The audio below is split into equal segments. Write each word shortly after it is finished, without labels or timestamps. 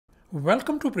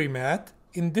Welcome to Premath.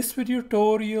 In this video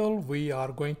tutorial, we are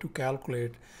going to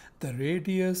calculate the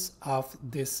radius of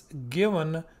this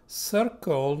given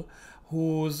circle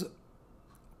whose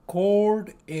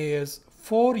chord is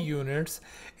 4 units,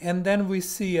 and then we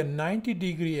see a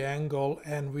 90-degree angle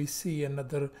and we see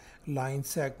another line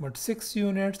segment 6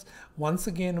 units. Once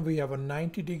again, we have a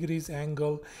 90 degrees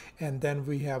angle and then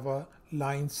we have a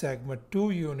line segment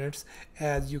 2 units,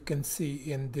 as you can see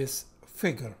in this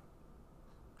figure.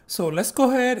 So let's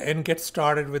go ahead and get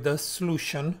started with the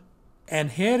solution.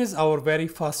 And here is our very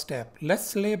first step.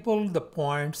 Let's label the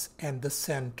points and the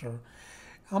center.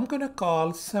 I'm going to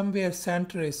call somewhere,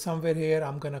 center is somewhere here,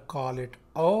 I'm going to call it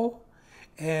O.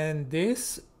 And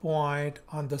this point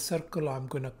on the circle I'm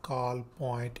going to call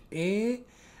point A.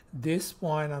 This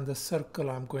point on the circle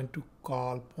I'm going to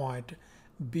call point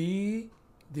B.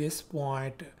 This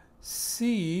point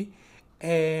C.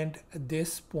 And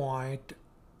this point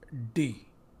D.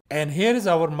 And here is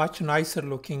our much nicer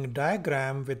looking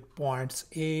diagram with points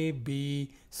A,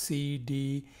 B, C,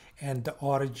 D, and the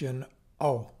origin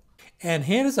O. And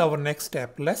here is our next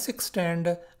step. Let's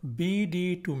extend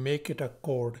BD to make it a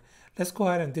chord. Let's go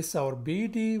ahead, and this is our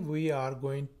BD. We are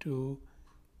going to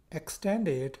extend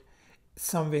it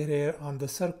somewhere here on the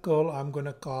circle. I'm going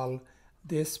to call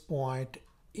this point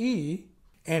E.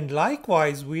 And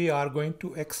likewise, we are going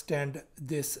to extend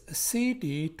this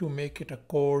CD to make it a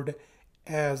chord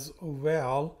as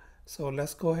well. So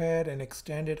let's go ahead and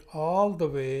extend it all the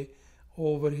way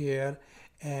over here,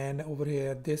 and over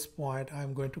here this point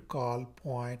I'm going to call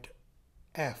point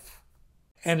F.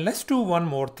 And let's do one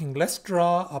more thing. Let's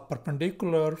draw a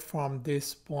perpendicular from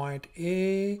this point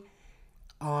A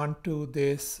onto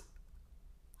this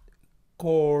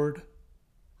chord,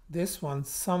 this one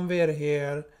somewhere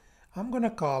here. I'm going to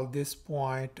call this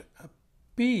point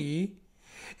P,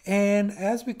 and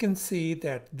as we can see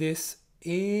that this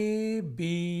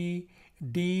ABDP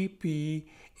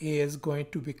is going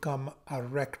to become a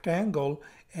rectangle,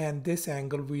 and this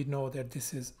angle we know that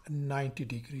this is 90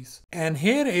 degrees. And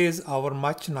here is our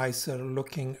much nicer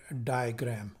looking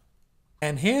diagram.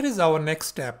 And here is our next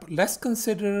step. Let's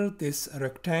consider this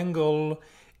rectangle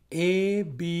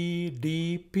ABDP.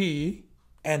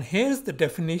 And here's the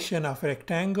definition of a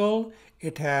rectangle.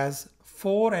 It has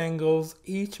 4 angles,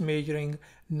 each measuring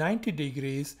 90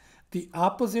 degrees. The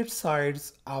opposite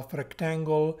sides of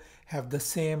rectangle have the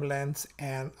same lengths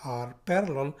and are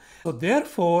parallel. So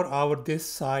therefore, this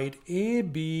side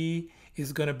AB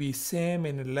is going to be same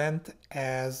in length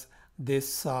as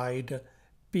this side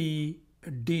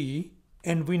PD.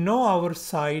 And we know our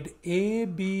side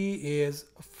AB is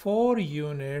 4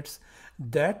 units.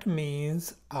 That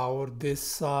means this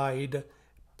side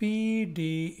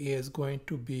PD is going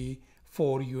to be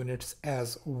 4 units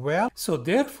as well. So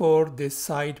therefore, this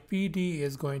side PD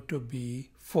is going to be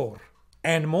 4.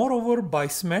 And moreover, by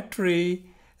symmetry,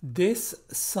 this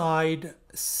side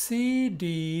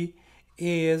CD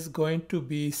is going to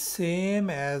be same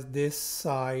as this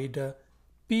side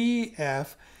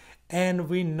PF. And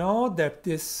we know that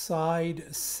this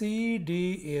side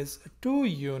CD is 2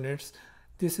 units.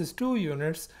 This is 2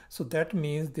 units. So that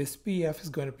means this PF is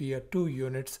going to be a 2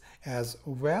 units as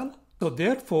well. So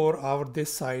therefore,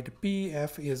 this side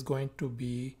PF is going to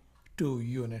be 2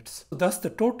 units. So thus the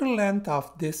total length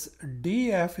of this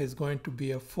DF is going to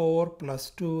be a 4 plus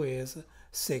 2 is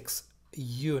 6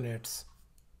 units.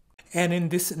 And in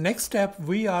this next step,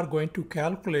 we are going to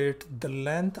calculate the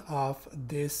length of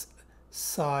this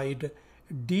side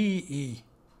DE.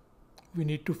 We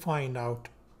need to find out.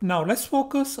 Now let's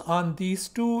focus on these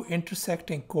two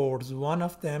intersecting chords. One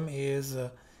of them is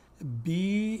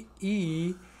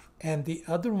BE and the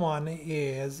other one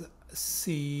is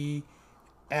CF.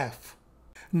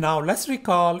 Now let's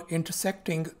recall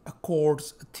intersecting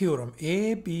Chords Theorem.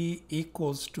 AB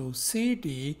equals to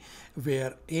CD,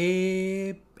 where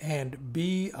A and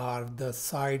B are the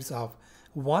sides of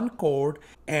one chord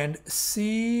and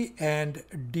C and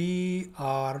D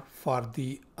are for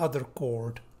the other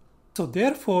chord. So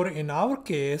therefore, in our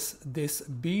case, this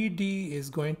BD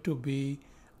is going to be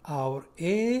our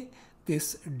A,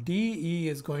 this DE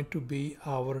is going to be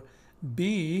our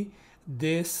B,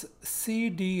 this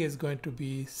CD is going to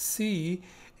be C,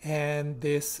 and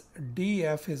this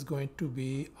DF is going to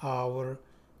be our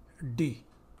D.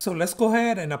 So let's go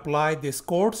ahead and apply this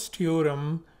Chords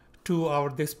Theorem to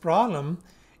this problem.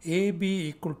 AB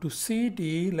equal to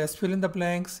CD. Let's fill in the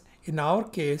blanks. In our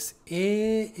case,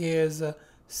 A is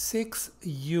 6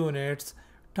 units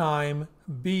times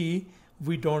B.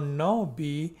 We don't know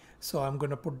B, so I'm going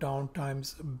to put down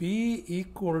times B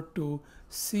equal to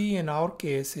C in our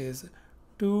case is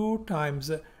 2 times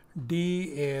D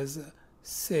is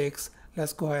 6.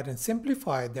 Let's go ahead and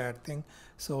simplify that thing.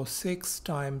 So 6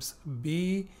 times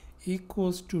b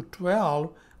equals to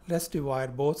 12. Let's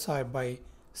divide both sides by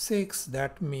 6.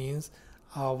 That means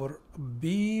our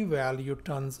b value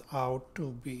turns out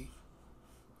to be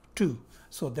 2.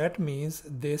 So that means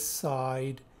this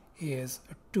side is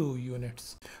 2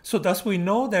 units. So thus we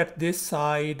know that this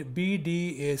side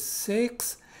BD is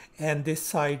 6 and this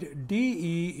side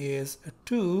DE is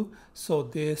 2. So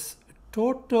this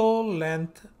total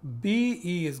length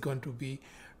BE is going to be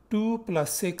 2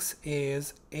 plus 6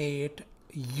 is 8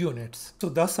 units. So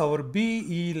thus our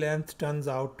BE length turns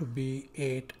out to be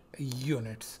 8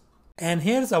 units. And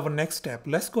here's our next step.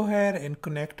 Let's go ahead and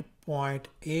connect point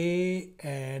A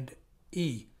and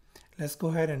E. Let's go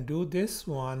ahead and do this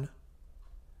one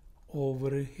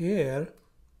over here.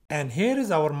 And here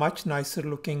is our much nicer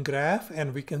looking graph,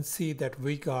 and we can see that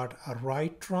we got a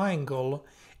right triangle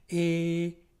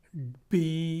ABE.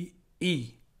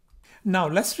 Now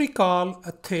let's recall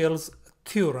a Thales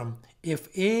theorem. If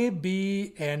A,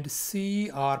 B, and C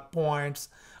are points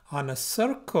on a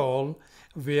circle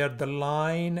where the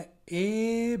line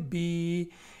AB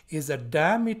is a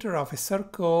diameter of a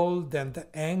circle, then the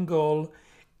angle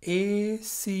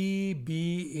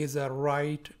ACB is a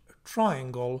right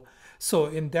triangle. So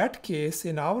in that case,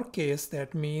 in our case,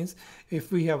 that means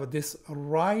if we have this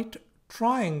right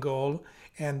triangle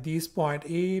and these point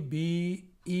A, B,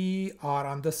 E are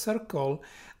on the circle,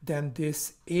 then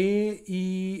this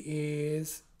AE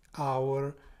is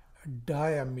our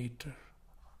diameter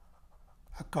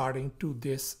according to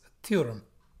this theorem.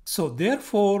 So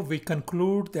therefore we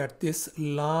conclude that this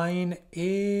line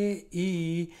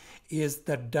AE is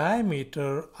the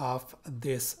diameter of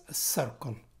this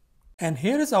circle. And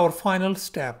here is our final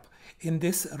step. In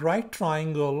this right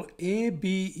triangle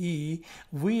ABE,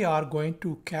 we are going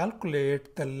to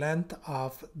calculate the length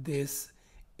of this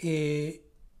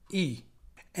AE.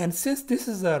 And since this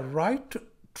is a right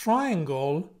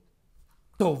triangle,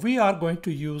 so we are going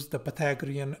to use the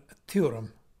Pythagorean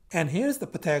theorem. And here's the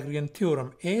Pythagorean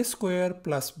theorem. A square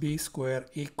plus b square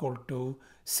equal to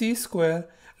c square.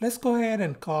 Let's go ahead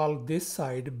and call this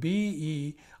side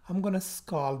BE. I'm going to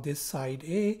call this side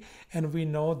A, and we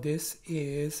know this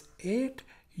is 8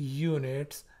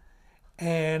 units.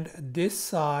 And this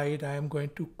side I am going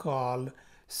to call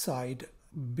side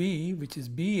B, which is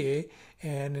BA,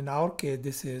 and in our case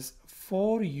this is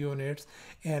 4 units,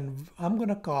 and I'm going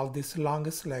to call this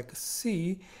longest leg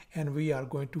C, and we are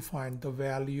going to find the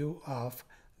value of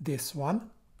this one.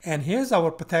 And here's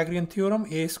our Pythagorean theorem.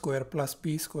 A square plus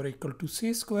b square equal to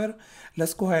c square.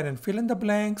 Let's go ahead and fill in the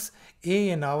blanks.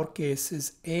 A in our case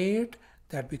is 8.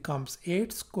 That becomes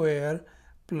 8 square,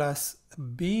 plus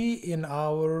b in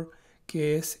our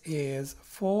case is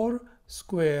 4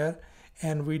 square.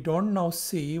 And we don't know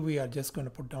c. We are just going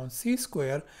to put down c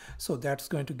square. So that's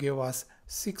going to give us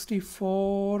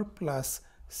 64 plus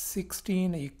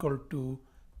 16 equal to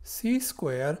c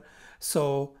square.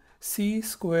 So c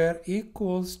square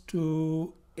equals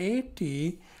to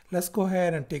 80. Let's go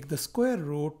ahead and take the square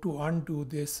root to undo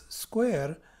this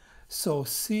square. So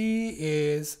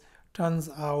c turns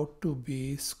out to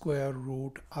be square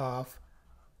root of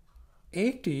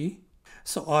 80.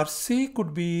 So our c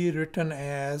could be written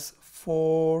as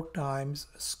 4 times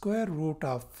square root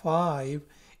of 5.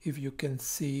 If you can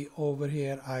see over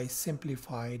here, I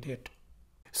simplified it.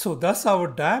 So thus our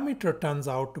diameter turns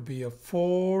out to be a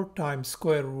 4 times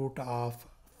square root of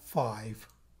 5.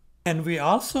 And we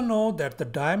also know that the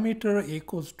diameter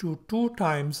equals to 2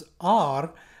 times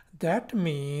r. That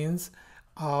means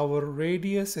our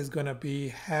radius is going to be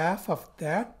half of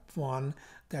that one.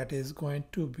 That is going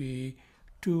to be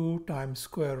 2 times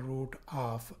square root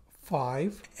of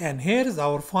 5. And here is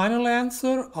our final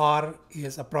answer. R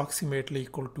is approximately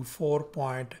equal to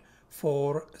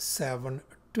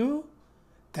 4.472.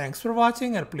 Thanks for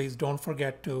watching, and please don't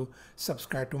forget to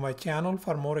subscribe to my channel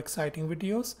for more exciting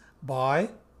videos.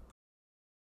 Bye.